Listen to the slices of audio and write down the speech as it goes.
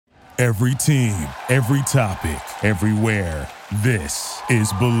Every team, every topic, everywhere. This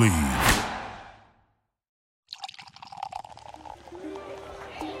is Believe.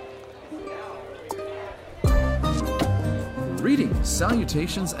 Greetings,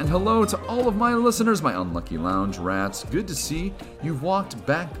 salutations, and hello to all of my listeners, my unlucky lounge rats. Good to see you've walked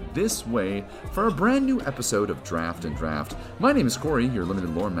back this way for a brand new episode of Draft and Draft. My name is Corey, your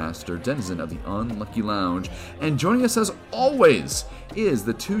limited lore master, denizen of the Unlucky Lounge, and joining us as always is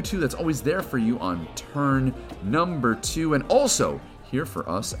the 2-2 that's always there for you on turn number 2, and also here for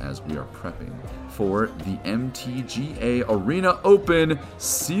us as we are prepping for the MTGA Arena Open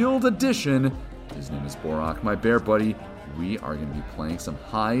Sealed Edition. His name is Borak, my bear buddy. We are going to be playing some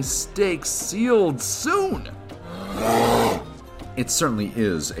high-stakes Sealed soon. It certainly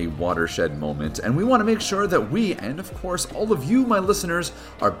is a watershed moment, and we want to make sure that we, and of course all of you, my listeners,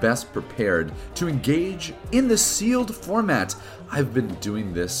 are best prepared to engage in the Sealed format. I've been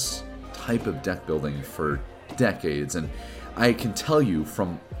doing this type of deck building for decades, and I can tell you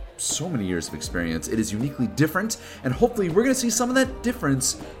from so many years of experience, it is uniquely different, and hopefully we're going to see some of that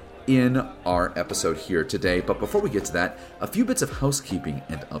difference in our episode here today. But before we get to that, a few bits of housekeeping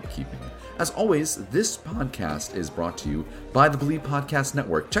and upkeeping. As always, this podcast is brought to you by the Believe Podcast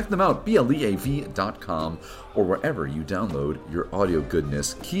Network. Check them out, BLEAV.com, or wherever you download your audio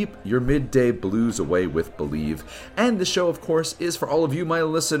goodness. Keep your midday blues away with Believe. And the show, of course, is for all of you, my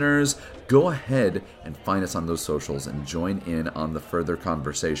listeners. Go ahead and find us on those socials and join in on the further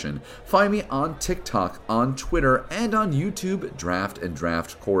conversation. Find me on TikTok, on Twitter, and on YouTube, Draft and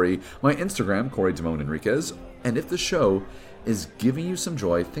Draft Corey. My Instagram, Corey Damone Enriquez. And if the show is giving you some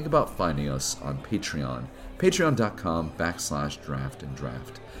joy, think about finding us on Patreon. Patreon.com/Draft and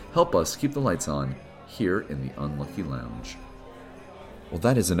Draft. Help us keep the lights on here in the Unlucky Lounge. Well,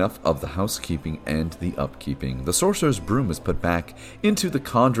 that is enough of the housekeeping and the upkeeping. The Sorcerer's Broom is put back into the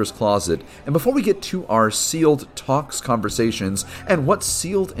Conjurer's Closet, and before we get to our Sealed Talks conversations and what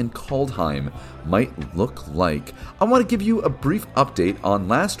Sealed in Kaldheim might look like, I want to give you a brief update on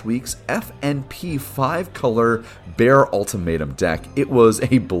last week's FNP 5-color Bear Ultimatum deck. It was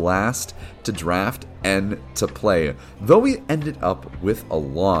a blast to draft and to play, though we ended up with a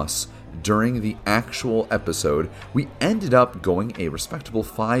loss. During the actual episode, we ended up going a respectable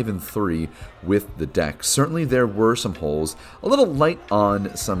 5-3 with the deck. Certainly there were some holes, a little light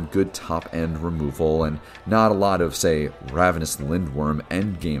on some good top-end removal, and not a lot of, say, Ravenous Lindworm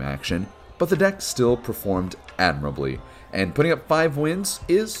endgame action, but the deck still performed admirably, and putting up 5 wins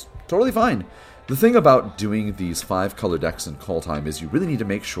is totally fine. The thing about doing these 5-color decks in Kaldheim is you really need to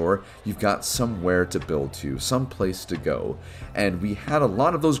make sure you've got somewhere to build to, some place to go. And we had a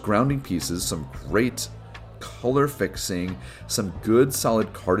lot of those grounding pieces, some great color fixing, some good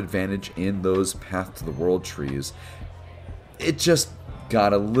solid card advantage in those Path to the World trees. It just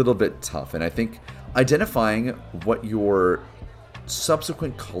got a little bit tough, and I think identifying what your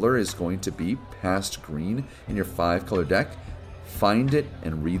subsequent color is going to be past green in your 5-color deck, find it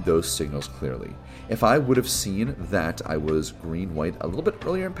and read those signals clearly. If I would have seen that I was green-white a little bit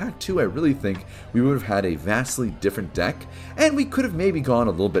earlier in Pack 2, I really think we would have had a vastly different deck, and we could have maybe gone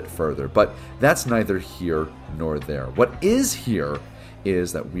a little bit further, but that's neither here nor there. What is here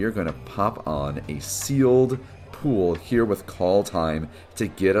is that we are going to pop on a sealed pool here with Kaldheim to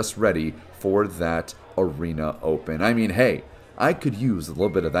get us ready for that Arena Open. I mean, hey, I could use a little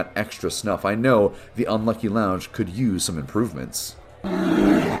bit of that extra snuff. I know the Unlucky Lounge could use some improvements.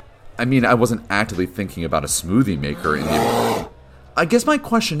 I mean, I wasn't actively thinking about a smoothie maker in the... I guess my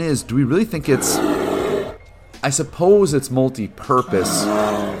question is, do we really think it's... I suppose it's multi-purpose.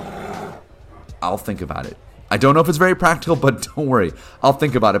 I'll think about it. I don't know if it's very practical, but don't worry. I'll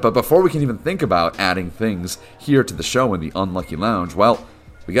think about it. But before we can even think about adding things here to the show in the Unlucky Lounge, well,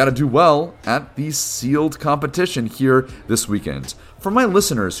 we got to do well at the Sealed competition here this weekend. For my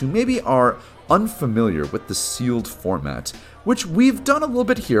listeners who maybe are unfamiliar with the Sealed format, which we've done a little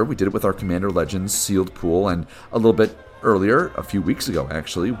bit here, we did it with our Commander Legends Sealed pool, and a little bit earlier, a few weeks ago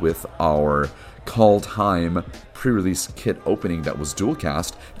actually, with our Kaldheim pre-release kit opening that was dual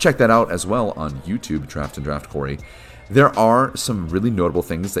cast. Check that out as well on YouTube, Draft and Draft Corey. There are some really notable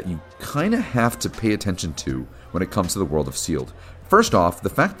things that you kind of have to pay attention to when it comes to the world of Sealed. First off, the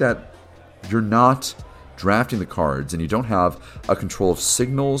fact that you're not drafting the cards and you don't have a control of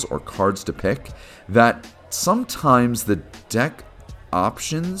signals or cards to pick, that sometimes the deck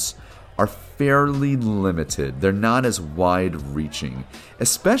options are fairly limited. They're not as wide-reaching,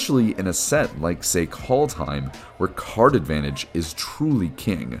 especially in a set like, say, Kaldheim, where card advantage is truly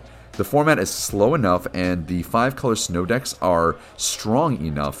king. The format is slow enough and the 5-color snow decks are strong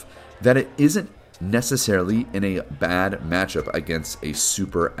enough that it isn't necessarily in a bad matchup against a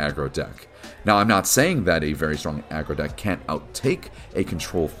super aggro deck. Now, I'm not saying that a very strong aggro deck can't outtake a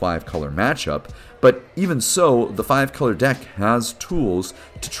control 5-color matchup, but even so, the 5-color deck has tools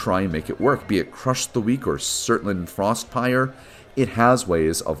to try and make it work, be it Crush the Weak or Surtland Frostpire. It has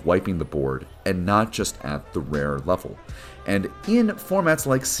ways of wiping the board, and not just at the rare level. And in formats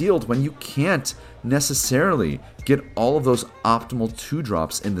like Sealed, when you can't necessarily get all of those optimal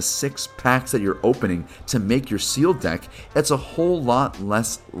 2-drops in the 6 packs that you're opening to make your Sealed deck, it's a whole lot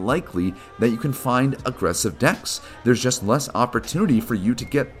less likely that you can find aggressive decks. There's just less opportunity for you to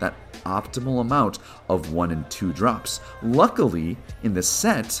get that optimal amount of 1 and 2 drops. Luckily, in this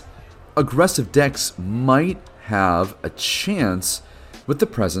set, aggressive decks might have a chance with the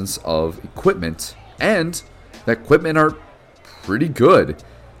presence of equipment, and that equipment are pretty good.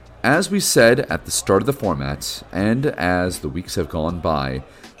 As we said at the start of the format, and as the weeks have gone by,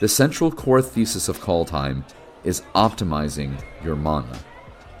 the central core thesis of Kaldheim is optimizing your mana.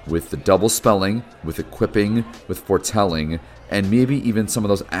 With the double spelling, with equipping, with foretelling, and maybe even some of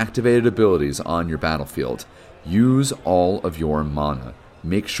those activated abilities on your battlefield, use all of your mana.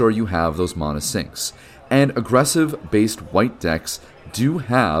 Make sure you have those mana sinks. And aggressive-based white decks do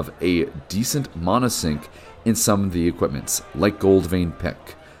have a decent mana sink in some of the equipments, like Goldvein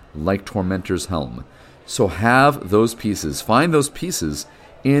Pick, like Tormentor's Helm. So have those pieces, find those pieces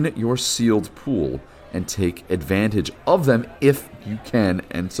in your sealed pool, and take advantage of them if you can,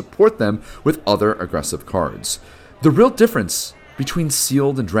 and support them with other aggressive cards. The real difference between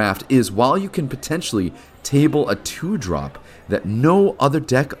Sealed and Draft is while you can potentially table a 2-drop that no other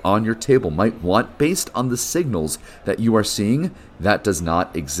deck on your table might want based on the signals that you are seeing, that does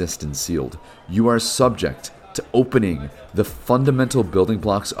not exist in Sealed. You are subject to opening the fundamental building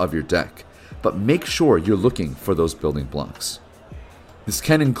blocks of your deck, but make sure you're looking for those building blocks. This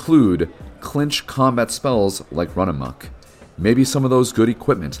can include clinch combat spells like Run Amok, maybe some of those good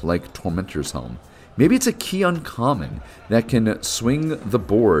equipment like Tormentor's Helm. Maybe it's a key uncommon that can swing the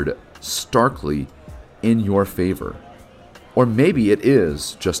board starkly in your favor. Or maybe it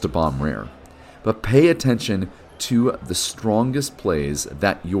is just a bomb rare. But pay attention to the strongest plays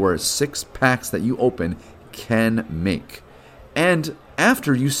that your 6 packs that you open can make. And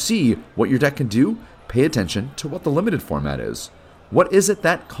after you see what your deck can do, pay attention to what the limited format is. What is it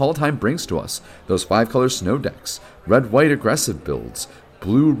that Kaldheim brings to us? Those 5-color snow decks, red-white aggressive builds,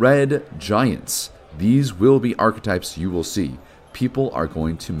 blue-red giants. These will be archetypes you will see. People are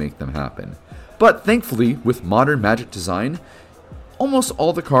going to make them happen. But thankfully, with modern Magic design, almost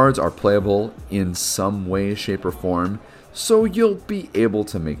all the cards are playable in some way, shape, or form, so you'll be able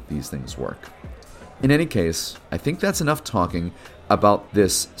to make these things work. In any case, I think that's enough talking about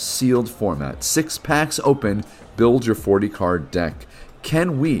this sealed format. 6 packs open, build your 40-card deck.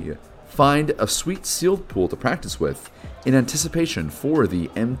 Can we find a sweet sealed pool to practice with in anticipation for the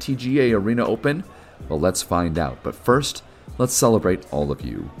MTGA Arena Open? Well, let's find out. But first, let's celebrate all of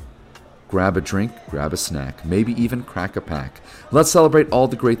you. Grab a drink, grab a snack, maybe even crack a pack. Let's celebrate all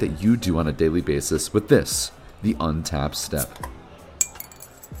the great that you do on a daily basis with this, the Untapped Step.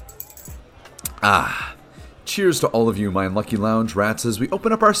 Cheers to all of you, my Unlucky Lounge rats, as we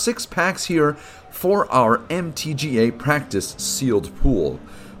open up our 6 packs here for our MTGA Practice Sealed Pool.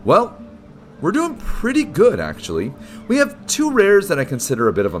 Well, we're doing pretty good, actually. We have 2 rares that I consider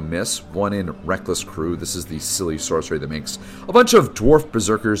a bit of a miss. One in Reckless Crew. This is the silly sorcery that makes a bunch of Dwarf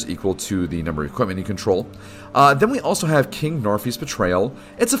Berserkers equal to the number of equipment you control. Then we also have King Narfi's Betrayal.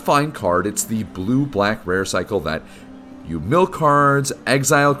 It's a fine card. It's the blue-black rare cycle that you mill cards,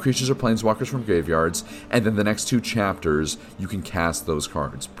 exile creatures or planeswalkers from graveyards, and then the next 2 chapters, you can cast those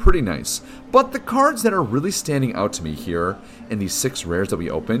cards. Pretty nice. But the cards that are really standing out to me here in these 6 rares that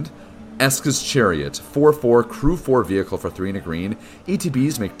we opened: Eska's Chariot, 4/4, crew 4 vehicle for 3 and a green.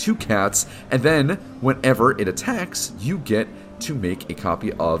 ETBs make 2 cats, and then whenever it attacks, you get to make a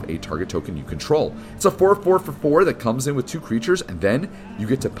copy of a target token you control. It's a 4/4 for 4 that comes in with 2 creatures, and then you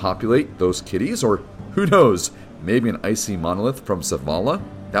get to populate those kitties, or who knows, maybe an Icy Monolith from Zavala.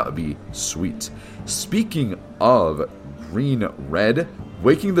 That would be sweet. Speaking of green-red,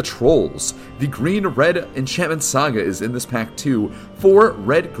 Waking the Trolls. The green-red Enchantment Saga is in this pack too. For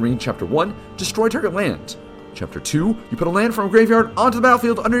red-green, Chapter 1, destroy target land. Chapter 2, you put a land from a graveyard onto the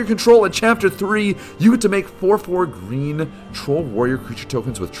battlefield under your control. And Chapter 3, you get to make 4/4 green Troll Warrior creature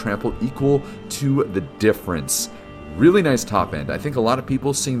tokens with trample equal to the difference. Really nice top end. I think a lot of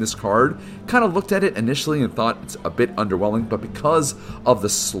people seeing this card kind of looked at it initially and thought it's a bit underwhelming, but because of the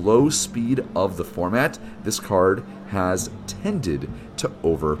slow speed of the format, this card has tended to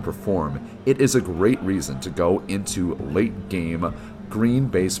overperform. It is a great reason to go into late game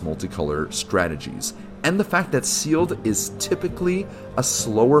green-based multicolor strategies. And the fact that Sealed is typically a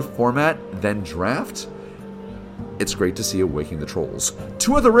slower format than Draft, it's great to see Awakening the Trolls.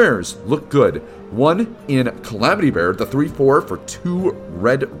 2 of the rares look good. One in Calamity Bear, the 3/4 for 2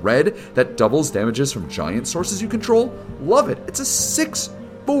 red that doubles damages from giant sources you control. Love it. It's a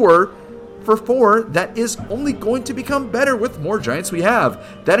 6/4 for 4 that is only going to become better with more giants we have.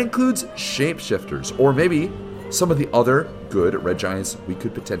 That includes Shapeshifters, or maybe some of the other good red giants we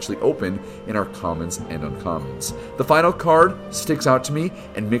could potentially open in our commons and uncommons. The final card sticks out to me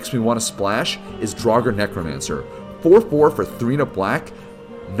and makes me want to splash is Draugr Necromancer. 4/4 for 3 and a black.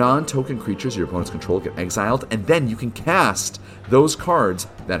 Non-token creatures your opponents control get exiled, and then you can cast those cards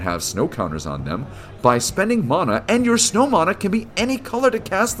that have snow counters on them by spending mana, and your snow mana can be any color to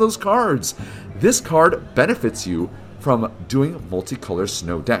cast those cards. This card benefits you from doing multicolor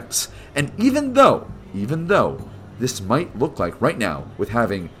snow decks. And even though this might look like right now, with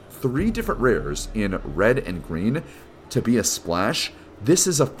having 3 different rares in red and green to be a splash, this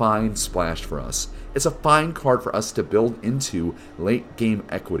is a fine splash for us. It's a fine card for us to build into late game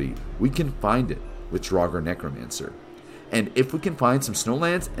equity. We can find it with Draugr Necromancer. And if we can find some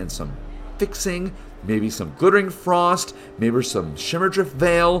Snowlands and some fixing, maybe some Glittering Frost, maybe some Shimmerdrift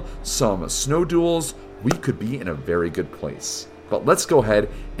Veil, some Snow Duels, we could be in a very good place. But let's go ahead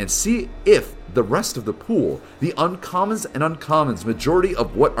and see if the rest of the pool, the uncommons and uncommons, majority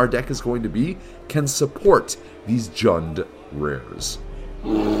of what our deck is going to be, can support these Jund rares.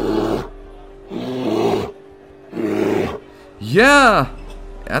 Yeah,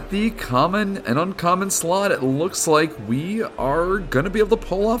 at the common and uncommon slot, it looks like we are going to be able to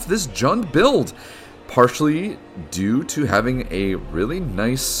pull off this Jund build, partially due to having a really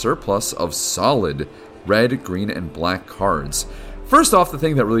nice surplus of solid red, green, and black cards. First off, the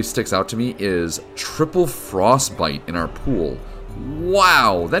thing that really sticks out to me is triple Frostbite in our pool.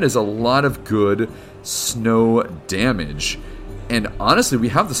 Wow, that is a lot of good snow damage. And honestly, we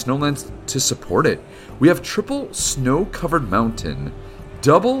have the Snowlands to support it. We have triple Snow-Covered Mountain,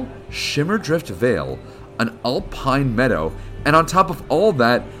 double Shimmerdrift Veil, an Alpine Meadow, and on top of all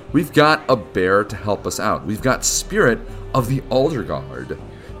that, we've got a bear to help us out. We've got Spirit of the Alderguard.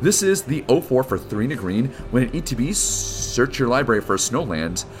 This is the 0/4 for 3 and a green. When an ETB, search your library for a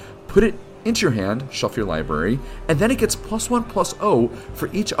Snowland, put it into your hand, shuffle your library, and then it gets +1/+0 for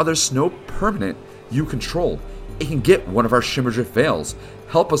each other snow permanent you control. It can get one of our Shimmerdrift Veils,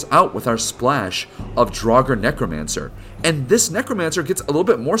 help us out with our splash of Draugr Necromancer. And this Necromancer gets a little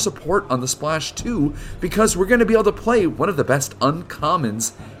bit more support on the splash too, because we're going to be able to play one of the best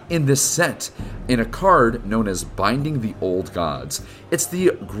uncommons in this set, in a card known as Binding the Old Gods. It's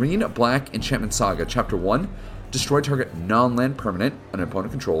the Green-Black Enchantment Saga, Chapter 1, destroy target non-land permanent an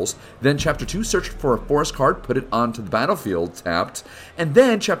opponent controls. Then Chapter 2, search for a forest card, put it onto the battlefield tapped. And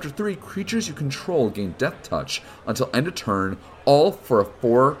then Chapter 3, creatures you control gain Death Touch until end of turn, all for a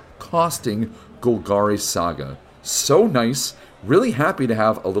 4-costing Golgari Saga. So nice. Really happy to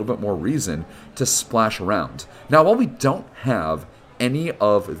have a little bit more reason to splash around. Now, while we don't have any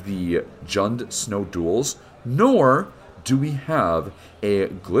of the Jund Snow Duels, nor do we have a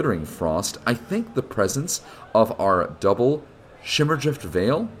Glittering Frost, I think the presence of our double Shimmerdrift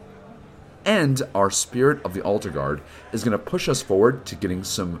Veil and our Spirit of the Alderguard is going to push us forward to getting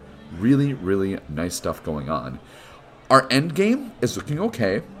some really, really nice stuff going on. Our end game is looking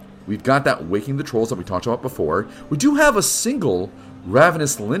okay. We've got that Waking the Trolls that we talked about before. We do have a single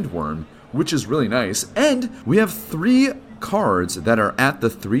Ravenous Lindworm, which is really nice. And we have 3 cards that are at the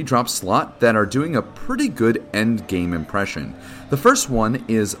 3-drop slot that are doing a pretty good end game impression. The first one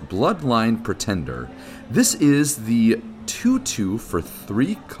is Bloodline Pretender. This is the 2/2 for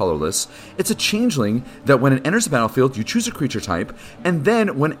 3 colorless. It's a changeling that when it enters the battlefield, you choose a creature type, and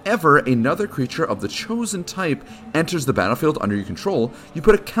then whenever another creature of the chosen type enters the battlefield under your control, you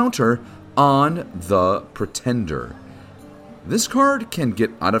put a counter on the Pretender. This card can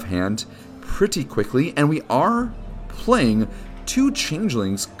get out of hand pretty quickly, and we are playing 2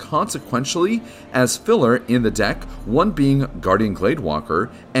 changelings consequentially as filler in the deck, one being Guardian Gladewalker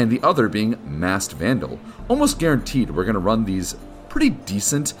and the other being Masked Vandal. Almost guaranteed we're going to run these pretty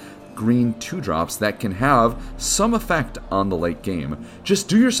decent green 2-drops that can have some effect on the late game. Just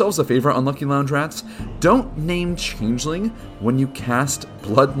do yourselves a favor, Unlucky Lounge Rats. Don't name Changeling when you cast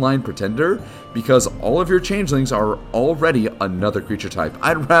Bloodline Pretender, because all of your Changelings are already another creature type.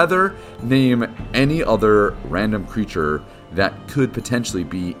 I'd rather name any other random creature that could potentially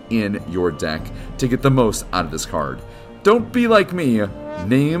be in your deck to get the most out of this card. Don't be like me.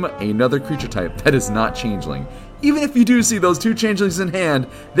 Name another creature type that is not Changeling. Even if you do see those 2 Changelings in hand,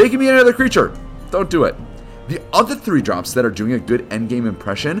 they can be another creature. Don't do it. The other 3 drops that are doing a good endgame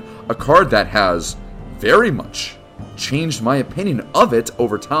impression, a card that has very much changed my opinion of it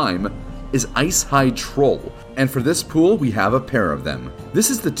over time, is Ice-Hide Troll. And for this pool, we have a pair of them. This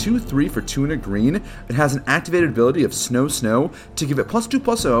is the 2/3 for 2 and a green. It has an activated ability of Snow Snow to give it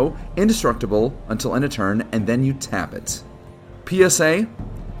 +2/+0, indestructible until end of turn, and then you tap it. PSA,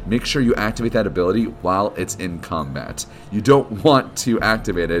 make sure you activate that ability while it's in combat. You don't want to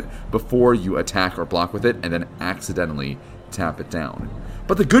activate it before you attack or block with it and then accidentally tap it down.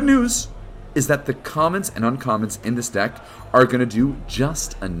 But the good news is that the commons and uncommons in this deck are going to do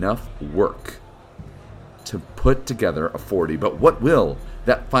just enough work to put together a 40. But what will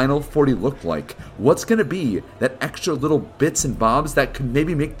that final 40 look like? What's going to be that extra little bits and bobs that could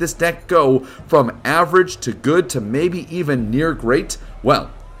maybe make this deck go from average to good to maybe even near great? Well,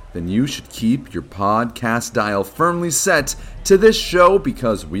 then you should keep your podcast dial firmly set to this show,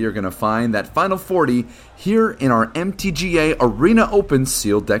 because we are going to find that final 40 here in our MTGA Arena Open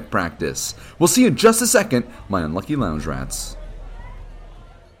Sealed Deck Practice. We'll see you in just a second, my unlucky lounge rats.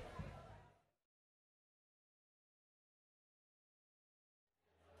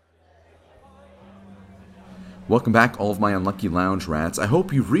 Welcome back, all of my unlucky lounge rats. I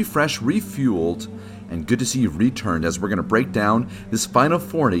hope you've refreshed, refueled, and good to see you returned as we're going to break down this final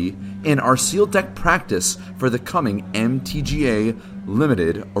 40 in our sealed deck practice for the coming MTGA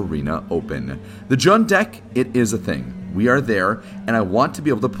Limited Arena Open. The Jund deck, it is a thing. We are there, and I want to be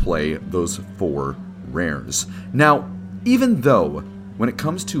able to play those 4 rares. Now, even though when it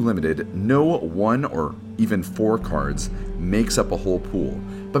comes to Limited, no 1 or even 4 cards makes up a whole pool,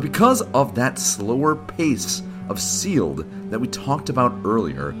 but because of that slower pace of sealed that we talked about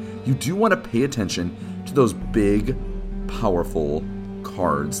earlier, you do want to pay attention to those big, powerful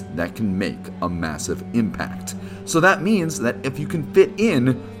cards that can make a massive impact. So that means that if you can fit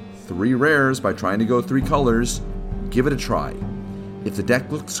in 3 rares by trying to go 3 colors, give it a try. If the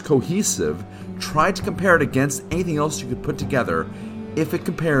deck looks cohesive, try to compare it against anything else you could put together. If it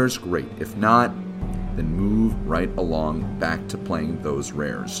compares, great. If not, then move right along back to playing those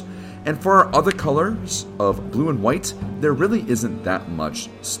rares. And for our other colors of blue and white, there really isn't that much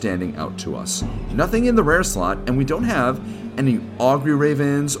standing out to us. Nothing in the rare slot, and we don't have any Augury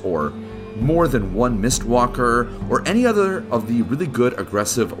Ravens or more than 1 Mistwalker or any other of the really good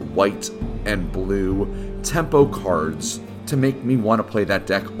aggressive white and blue tempo cards to make me want to play that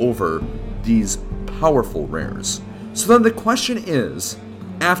deck over these powerful rares. So then the question is,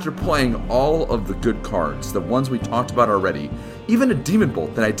 after playing all of the good cards, the ones we talked about already, even a Demon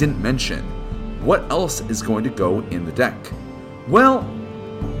Bolt that I didn't mention, what else is going to go in the deck? Well,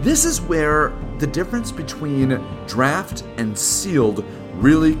 this is where the difference between draft and sealed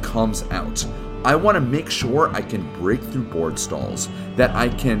really comes out. I want to make sure I can break through board stalls, that I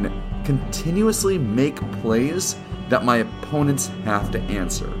can continuously make plays that my opponents have to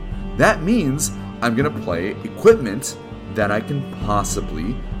answer. That means I'm going to play equipment that I can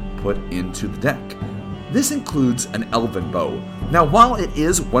possibly put into the deck. This includes an Elven Bow. Now, while it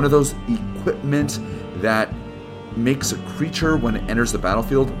is one of those equipment that makes a creature when it enters the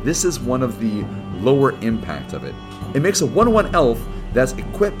battlefield, this is one of the lower impact of it. It makes a 1/1 elf that's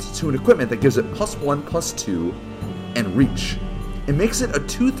equipped to an equipment that gives it +1/+2 and reach. It makes it a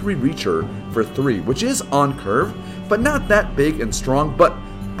 2/3 reacher for 3, which is on curve, but not that big and strong. But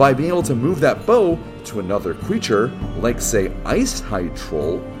by being able to move that bow to another creature, like say Ice-Hide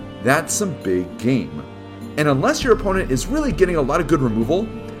Troll, that's some big game. And unless your opponent is really getting a lot of good removal,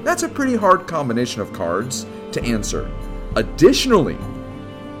 that's a pretty hard combination of cards to answer. Additionally,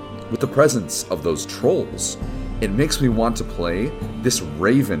 with the presence of those trolls, it makes me want to play this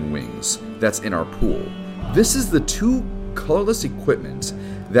Raven Wings that's in our pool. This is the 2 colorless equipment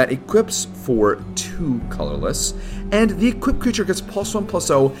that equips for 2 colorless, and the equipped creature gets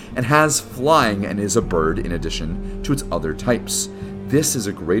 +1/+0 and has flying and is a bird in addition to its other types. This is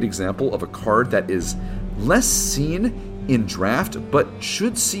a great example of a card that is less seen in draft, but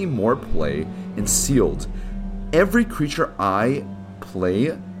should see more play in sealed. Every creature I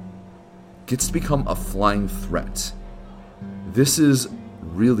play gets to become a flying threat. This is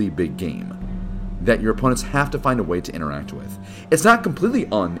really big game that your opponents have to find a way to interact with. It's not completely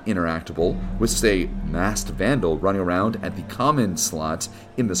uninteractable with, say, Masked Vandal running around at the common slot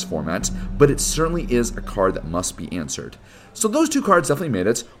in this format, but it certainly is a card that must be answered. So those 2 cards definitely made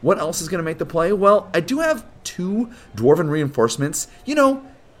it. What else is going to make the play? Well, I do have 2 Dwarven Reinforcements.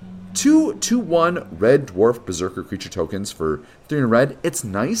 2 2/1 red dwarf berserker creature tokens for 3 in red. It's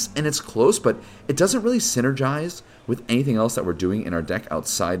nice and it's close, but it doesn't really synergize with anything else that we're doing in our deck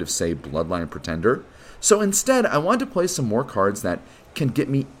outside of, say, Bloodline Pretender. So instead, I wanted to play some more cards that can get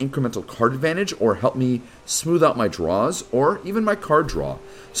me incremental card advantage or help me smooth out my draws or even my card draw.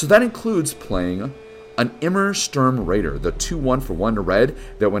 So that includes playing an Immer Sturm Raider, the 2-1 for 1 red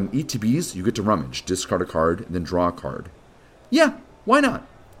that when ETBs, you get to rummage, discard a card, and then draw a card. Yeah, why not?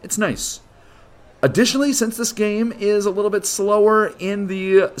 It's nice. Additionally, since this game is a little bit slower in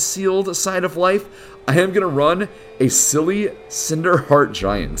the sealed side of life, I am going to run a silly Cinderheart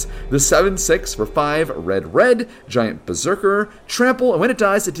Giant. The 7/6 for 5 red Giant Berserker, trample, and when it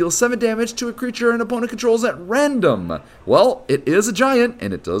dies, it deals 7 damage to a creature an opponent controls at random. Well, it is a giant,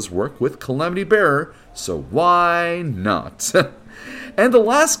 and it does work with Calamity Bearer, so why not? And the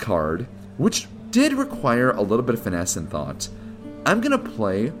last card, which did require a little bit of finesse and thought, I'm going to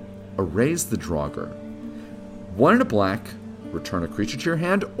play Erase the Draugr. 1 and a black, return a creature to your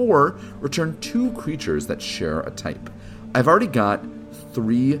hand, or return 2 creatures that share a type. I've already got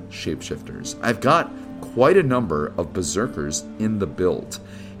 3 shapeshifters. I've got quite a number of berserkers in the build.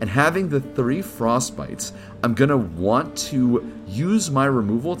 And having the 3 frostbites, I'm going to want to use my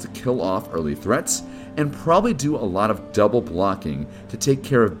removal to kill off early threats, and probably do a lot of double blocking to take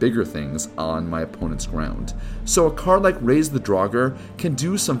care of bigger things on my opponent's ground. So a card like Raise the Draugr can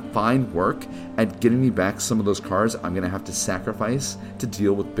do some fine work at getting me back some of those cards I'm going to have to sacrifice to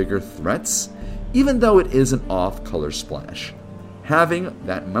deal with bigger threats, even though it is an off-color splash. Having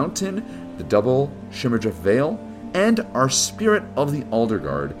that mountain, the double Shimmerdrift Veil, and our Spirit of the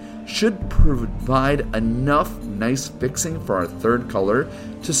Aldergard should provide enough nice fixing for our third color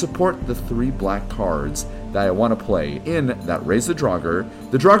to support the 3 black cards that I want to play in that Raise the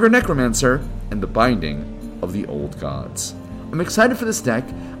Draugr Necromancer, and the Binding of the Old Gods. I'm excited for this deck.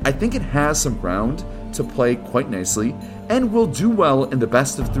 I think it has some ground to play quite nicely, and will do well in the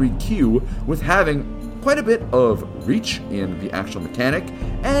best of 3 queue with having quite a bit of reach in the actual mechanic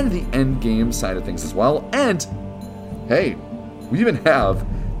and the end game side of things as well. And hey, we even have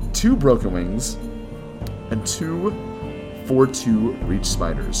 2 Broken Wings and 2 4/2 Reach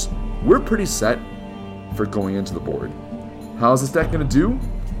Spiders. We're pretty set for going into the board. How's this deck going to do?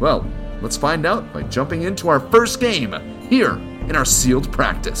 Well, let's find out by jumping into our first game here in our sealed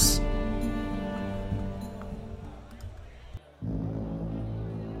practice.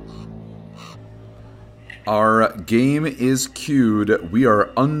 Our game is queued, we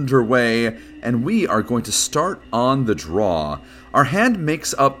are underway, and we are going to start on the draw. Our hand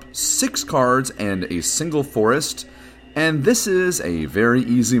makes up 6 cards and a single forest, and this is a very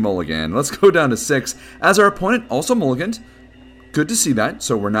easy mulligan. Let's go down to 6, as our opponent also mulliganed. Good to see that,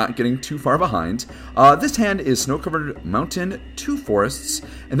 so we're not getting too far behind. This hand is Snow-Covered Mountain, 2 forests,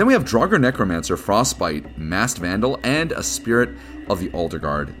 and then we have Draugr Necromancer, Frostbite, Masked Vandal, and a Spirit of the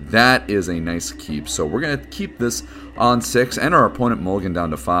Aldergard. That is a nice keep, so we're going to keep this on 6, and our opponent mulligan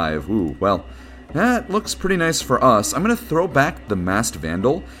down to 5. Ooh, well, that looks pretty nice for us. I'm going to throw back the Masked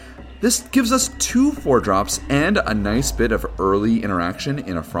Vandal. This gives us 2 4-drops and a nice bit of early interaction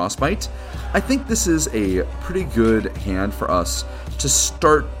in a Frostbite. I think this is a pretty good hand for us to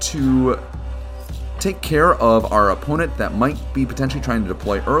start to take care of our opponent that might be potentially trying to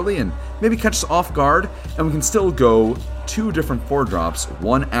deploy early and maybe catch us off guard, and we can still go 2 different 4-drops,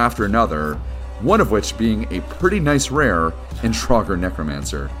 one after another, one of which being a pretty nice rare in Draugr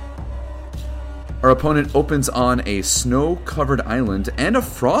Necromancer. Our opponent opens on a Snow-Covered Island and a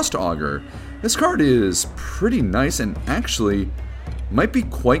Frost Augur. This card is pretty nice and actually might be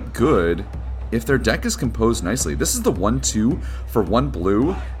quite good if their deck is composed nicely. This is the 1/2 for 1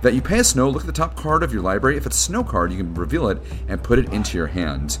 blue that you pay a snow, look at the top card of your library. If it's a snow card, you can reveal it and put it into your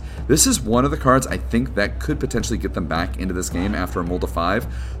hand. This is one of the cards I think that could potentially get them back into this game after a mull to 5.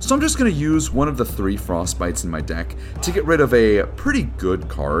 So I'm just going to use one of the 3 Frostbites in my deck to get rid of a pretty good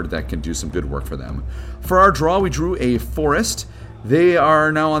card that can do some good work for them. For our draw, we drew a Forest. They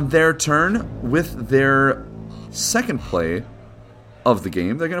are now on their turn with their second play of the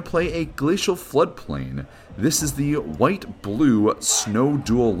game. They're going to play a Glacial Floodplain. This is the white-blue snow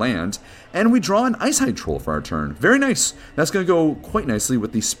dual land, and we draw an Icehide Troll for our turn. Very nice. That's going to go quite nicely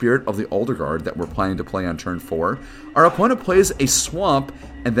with the Spirit of the Aldergard that we're planning to play on turn 4. Our opponent plays a Swamp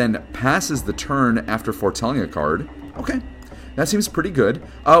and then passes the turn after foretelling a card. Okay, that seems pretty good.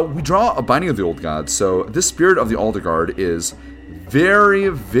 We draw a Binding of the Old Gods, so this Spirit of the Aldergard is very,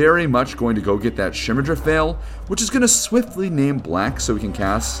 very much going to go get that Shimmerdrift Veil, which is going to swiftly name black so we can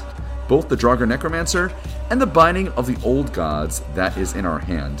cast both the Draugr Necromancer and the Binding of the Old Gods that is in our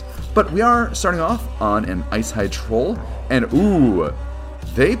hand. But we are starting off on an Icehide Troll, and ooh,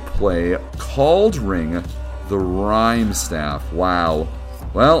 they play Cauldring the Rime Staff. Wow.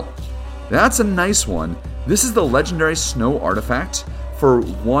 Well, that's a nice one. This is the legendary snow artifact. For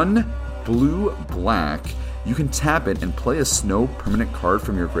 1 blue-black, you can tap it and play a snow permanent card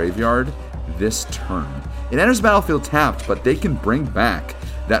from your graveyard this turn. It enters the battlefield tapped, but they can bring back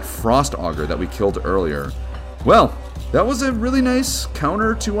that Frost Augur that we killed earlier. Well, that was a really nice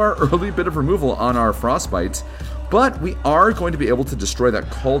counter to our early bit of removal on our Frostbite, but we are going to be able to destroy that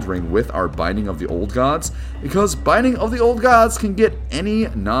Cauldron with our Binding of the Old Gods, because Binding of the Old Gods can get any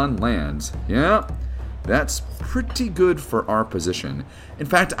non-land. Yeah, that's pretty good for our position. In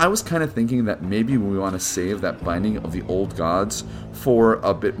fact, I was kind of thinking that maybe we want to save that Binding of the Old Gods for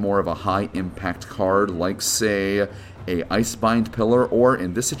a bit more of a high-impact card, like, say, a Icebind Pillar, or,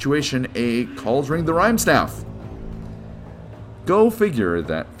 in this situation, a Cauldron the Rhymestaff. Go figure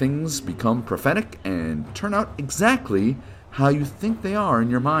that things become prophetic and turn out exactly how you think they are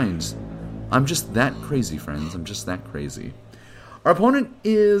in your minds. I'm just that crazy, friends. I'm just that crazy. Our opponent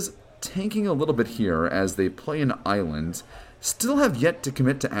is tanking a little bit here as they play an island. Still have yet to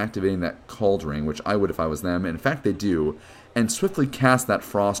commit to activating that Cauldron, which I would if I was them, and in fact they do, and swiftly cast that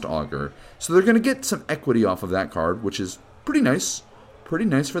Frost Augur. So they're going to get some equity off of that card, which is pretty nice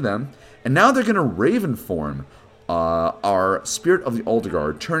for them. And now they're going to Raven form our Spirit of the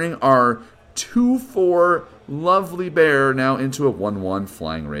Uldugar, turning our 2/4 lovely bear now into a 1/1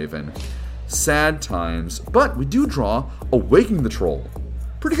 flying raven. Sad times, but we do draw Awakening the Troll.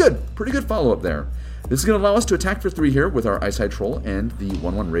 Pretty good follow-up there. This is going to allow us to attack for 3 here with our Eyesight Troll and the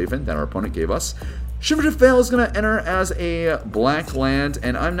 1/1 Raven that our opponent gave us. Shiver to Fail is going to enter as a black land,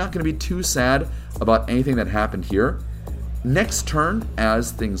 and I'm not going to be too sad about anything that happened here. Next turn, as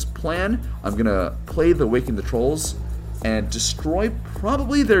things plan, I'm going to play the Awaken the Trolls and destroy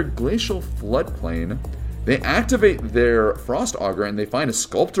probably their Glacial Floodplain. They activate their Frost Augur and they find a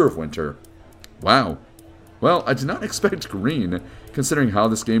Sculptor of Winter. Wow. Well, I did not expect green, considering how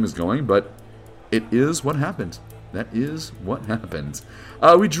this game is going, but it is what happened. That is what happened.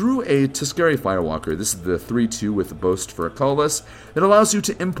 We drew a Tuscari Firewalker. This is the 3/2 with the Boast for a colorless. It allows you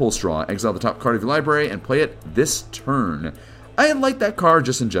to Impulse Draw, exile the top card of your library, and play it this turn. I like that card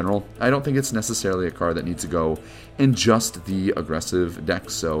just in general. I don't think it's necessarily a card that needs to go in just the aggressive deck,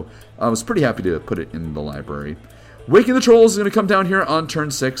 so I was pretty happy to put it in the library. Waking the Trolls is going to come down here on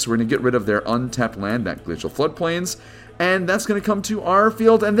turn 6. We're going to get rid of their untapped land, that Glacial Floodplains, and that's going to come to our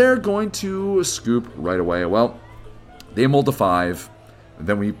field, and they're going to scoop right away. Well, they mulled a 5,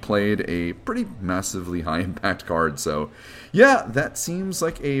 then we played a pretty massively high-impact card, so yeah, that seems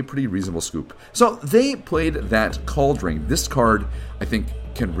like a pretty reasonable scoop. So they played that Cauldron. This card, I think,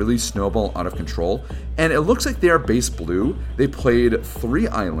 can really snowball out of control, and it looks like they are base blue. They played 3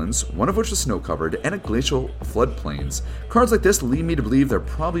 islands, one of which was snow-covered, and a Glacial Floodplains. Cards like this lead me to believe they're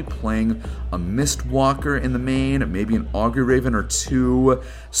probably playing a Mistwalker in the main, maybe an Augury Raven or 2,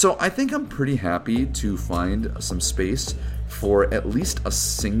 so I think I'm pretty happy to find some space for at least a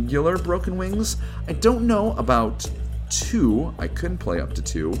singular Broken Wings. I don't know about 2. I couldn't play up to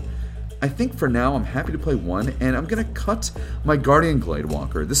 2. I think for now I'm happy to play 1, and I'm going to cut my Guardian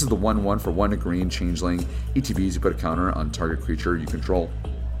Gladewalker. This is the 1/1 for 1 green changeling. ETBs, you put a counter on target creature you control.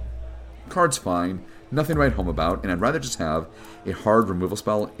 Card's fine, nothing to write home about, and I'd rather just have a hard removal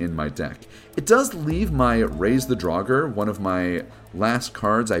spell in my deck. It does leave my Raise the Draugr, one of my last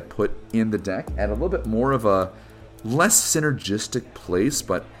cards I put in the deck, at a little bit more of a less synergistic place,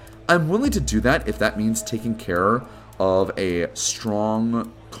 but I'm willing to do that if that means taking care of a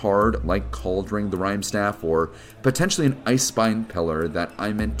strong card like Cauldron the Rhymestaff, or potentially an Icebind Pillar that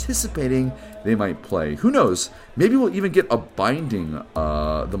I'm anticipating they might play. Who knows? Maybe we'll even get a Binding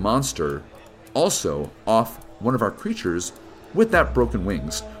the Monster also off one of our creatures with that Broken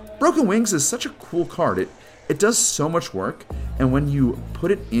Wings. Broken Wings is such a cool card. It does so much work, and when you put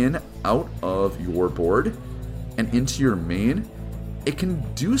it in out of your board and into your main, it can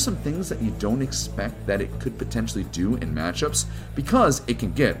do some things that you don't expect that it could potentially do in matchups, because it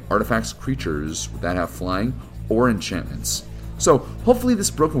can get artifacts, creatures that have flying, or enchantments. So hopefully this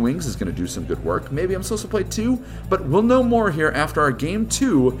Broken Wings is going to do some good work. Maybe I'm supposed to play 2, but we'll know more here after our game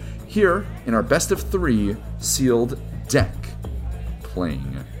 2 here in our best of 3 sealed deck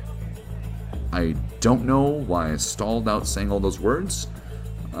playing. I don't know why I stalled out saying all those words.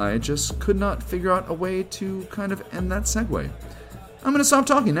 I just could not figure out a way to kind of end that segue. I'm going to stop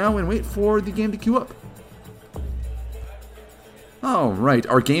talking now and wait for the game to queue up. Alright,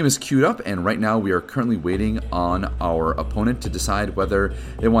 our game is queued up, and right now we are currently waiting on our opponent to decide whether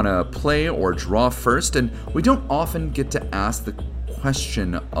they want to play or draw first, and we don't often get to ask the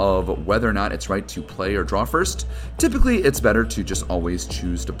question of whether or not it's right to play or draw first. Typically, it's better to just always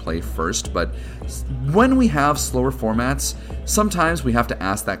choose to play first, but when we have slower formats, sometimes we have to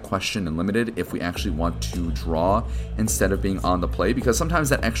ask that question in Limited if we actually want to draw instead of being on the play, because sometimes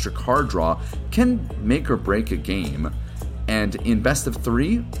that extra card draw can make or break a game. And in best of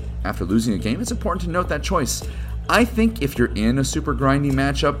 3, after losing a game, it's important to note that choice. I think if you're in a super grindy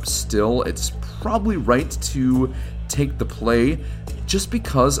matchup, still, it's probably right to take the play just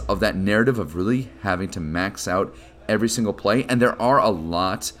because of that narrative of really having to max out every single play. And there are a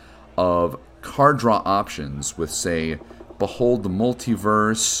lot of card draw options with, say, Behold the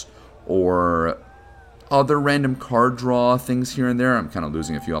Multiverse or other random card draw things here and there. I'm kind of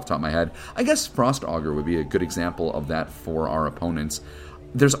losing a few off the top of my head. I guess Frost Augur would be a good example of that for our opponents.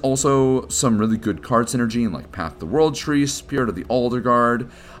 There's also some really good card synergy in like Path to the World Tree, Spirit of the Alderguard.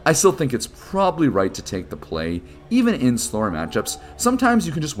 I still think it's probably right to take the play, even in slower matchups. Sometimes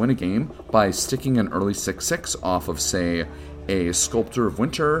you can just win a game by sticking an early 6/6 off of, say, a Sculptor of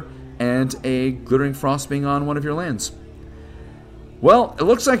Winter and a Glittering Frost being on one of your lands. Well, it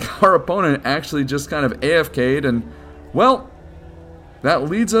looks like our opponent actually just kind of AFK'd, and, well, that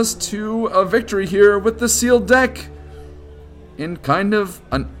leads us to a victory here with the sealed deck in kind of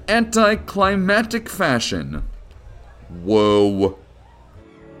an anticlimactic fashion. Whoa.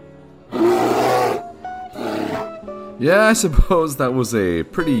 Yeah, I suppose that was a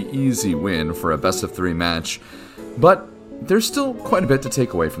pretty easy win for a best of 3 match, but there's still quite a bit to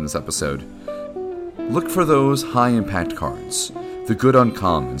take away from this episode. Look for those high impact cards, the good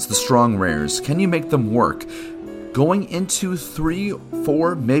uncommons, the strong rares. Can you make them work? Going into 3,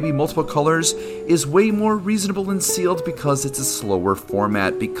 4, maybe multiple colors is way more reasonable in sealed because it's a slower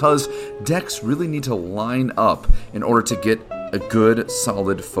format, because decks really need to line up in order to get a good,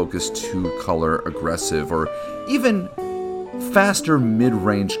 solid, focused 2-color aggressive or even faster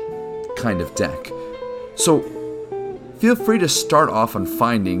mid-range kind of deck. So feel free to start off on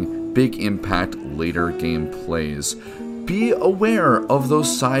finding big impact later game plays. Be aware of those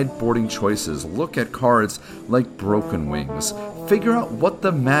sideboarding choices. Look at cards like Broken Wings. Figure out what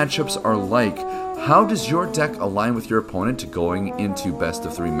the matchups are like. How does your deck align with your opponent to going into best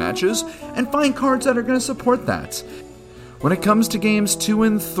of 3 matches? And find cards that are going to support that. When it comes to games 2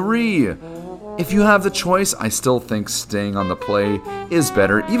 and 3, if you have the choice, I still think staying on the play is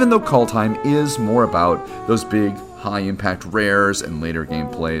better, even though Call Time is more about those big, high-impact rares and later game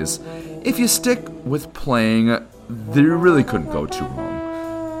plays. If you stick with playing, you really couldn't go too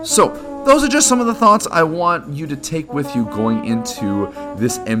wrong. So, those are just some of the thoughts I want you to take with you going into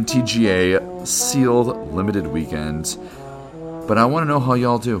this MTGA sealed limited weekend. But I want to know how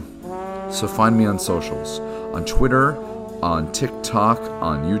y'all do. So find me on socials. On Twitter, on TikTok,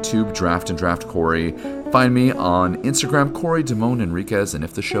 on YouTube, Draft and Draft Corey. Find me on Instagram, Corey Damone Enriquez. And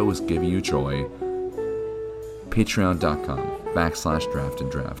if the show is giving you joy, patreon.com/Draft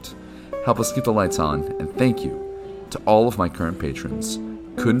and Draft. Help us keep the lights on. And thank you to all of my current patrons.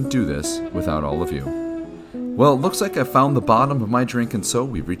 Couldn't do this without all of you. Well, it looks like I found the bottom of my drink, and so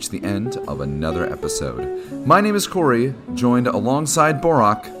we've reached the end of another episode. My name is Corey, joined alongside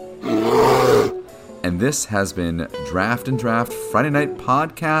Borak, and this has been Draft and Draft Friday Night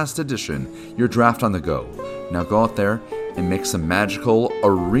Podcast Edition, your draft on the go. Now go out there and make some magical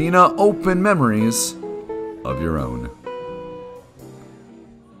Arena Open memories of your own.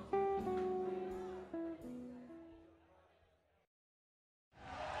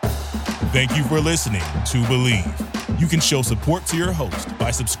 Thank you for listening to Believe. You can show support to your host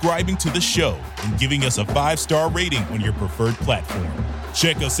by subscribing to the show and giving us a 5-star rating on your preferred platform.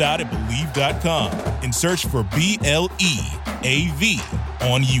 Check us out at Believe.com and search for BLEAV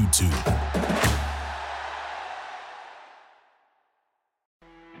on YouTube.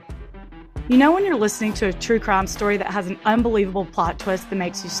 You know when you're listening to a true crime story that has an unbelievable plot twist that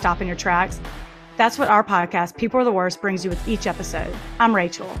makes you stop in your tracks? That's what our podcast, People Are the Worst, brings you with each episode. I'm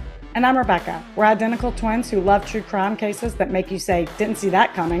Rachel. And I'm Rebecca. We're identical twins who love true crime cases that make you say, didn't see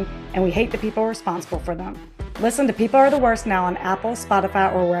that coming, and we hate the people responsible for them. Listen to People Are the Worst now on Apple,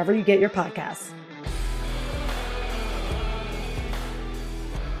 Spotify, or wherever you get your podcasts.